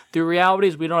that. The reality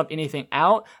is we don't have anything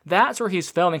out. That's where he's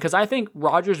failing, because I think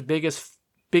Rodgers'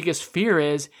 biggest fear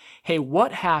is, hey,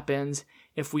 what happens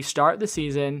if we start the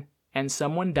season and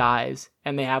someone dies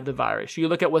and they have the virus? You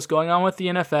look at what's going on with the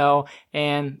NFL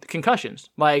and concussions,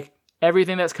 like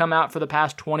everything that's come out for the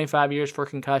past 25 years for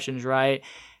concussions, right?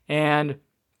 And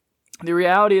the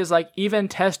reality is, like, even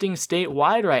testing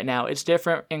statewide right now, it's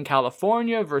different in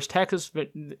California versus Texas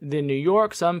than New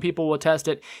York. Some people will test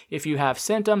it if you have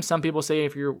symptoms. Some people say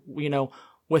if you're,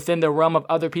 within the realm of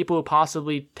other people who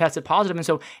possibly tested positive. And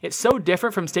so it's so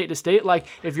different from state to state. Like,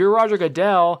 if you're Roger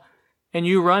Goodell and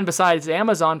you run, besides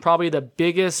Amazon, probably the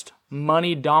biggest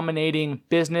money-dominating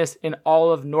business in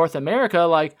all of North America,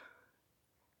 like,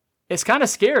 it's kind of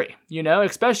scary,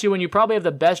 especially when you probably have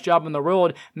the best job in the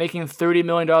world, making $30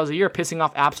 million a year, pissing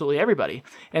off absolutely everybody.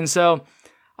 And so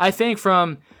I think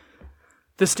from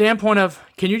the standpoint of,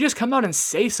 can you just come out and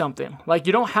say something? Like,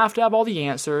 you don't have to have all the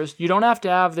answers. You don't have to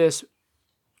have this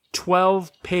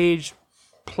 12-page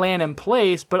plan in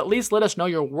place, but at least let us know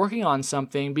you're working on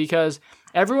something, because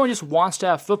everyone just wants to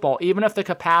have football, even if the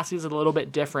capacity is a little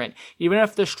bit different, even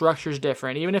if the structure is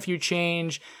different, even if you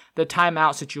change the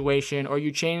timeout situation, or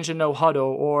you change the no huddle,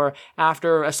 or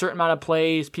after a certain amount of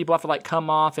plays, people have to like come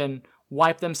off and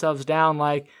wipe themselves down.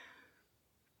 Like,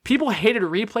 people hated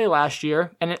replay last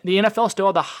year, and the NFL still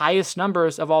had the highest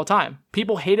numbers of all time.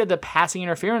 People hated the passing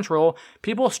interference rule.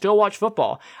 People still watch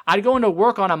football. I'd go into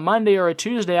work on a Monday or a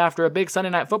Tuesday after a big Sunday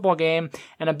night football game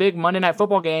and a big Monday night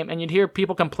football game, and you'd hear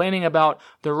people complaining about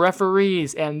the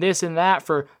referees and this and that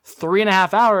for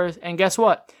 3.5 hours, and guess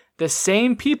what? The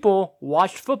same people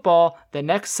watched football the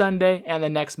next Sunday and the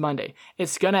next Monday.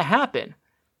 It's going to happen.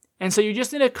 And so you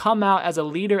just need to come out as a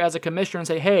leader, as a commissioner, and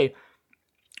say, hey,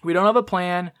 we don't have a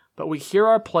plan, but we hear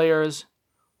our players,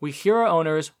 we hear our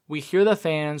owners, we hear the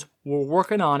fans, we're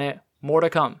working on it, more to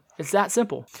come. It's that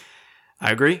simple.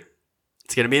 I agree.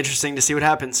 It's going to be interesting to see what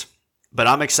happens. But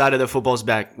I'm excited that football's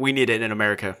back. We need it in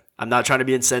America. I'm not trying to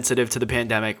be insensitive to the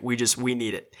pandemic. We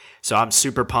need it. So I'm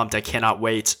super pumped. I cannot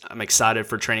wait. I'm excited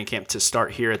for training camp to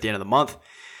start here at the end of the month.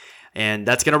 And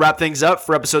that's going to wrap things up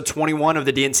for episode 21 of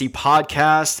the DNC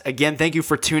podcast. Again, thank you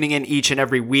for tuning in each and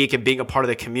every week and being a part of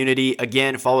the community.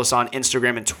 Again, follow us on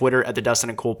Instagram and Twitter at the Dustin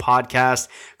and Cole podcast.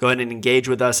 Go ahead and engage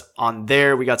with us on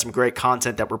there. We got some great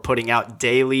content that we're putting out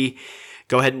daily.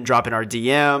 Go ahead and drop in our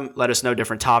DM. Let us know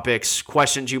different topics,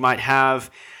 questions you might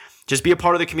have. Just be a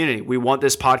part of the community. We want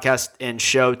this podcast and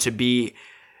show to be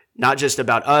not just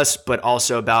about us, but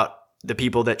also about the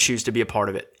people that choose to be a part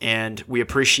of it. And we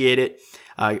appreciate it.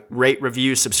 Rate,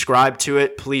 review, subscribe to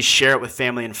it. Please share it with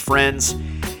family and friends.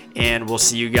 And we'll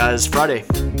see you guys Friday.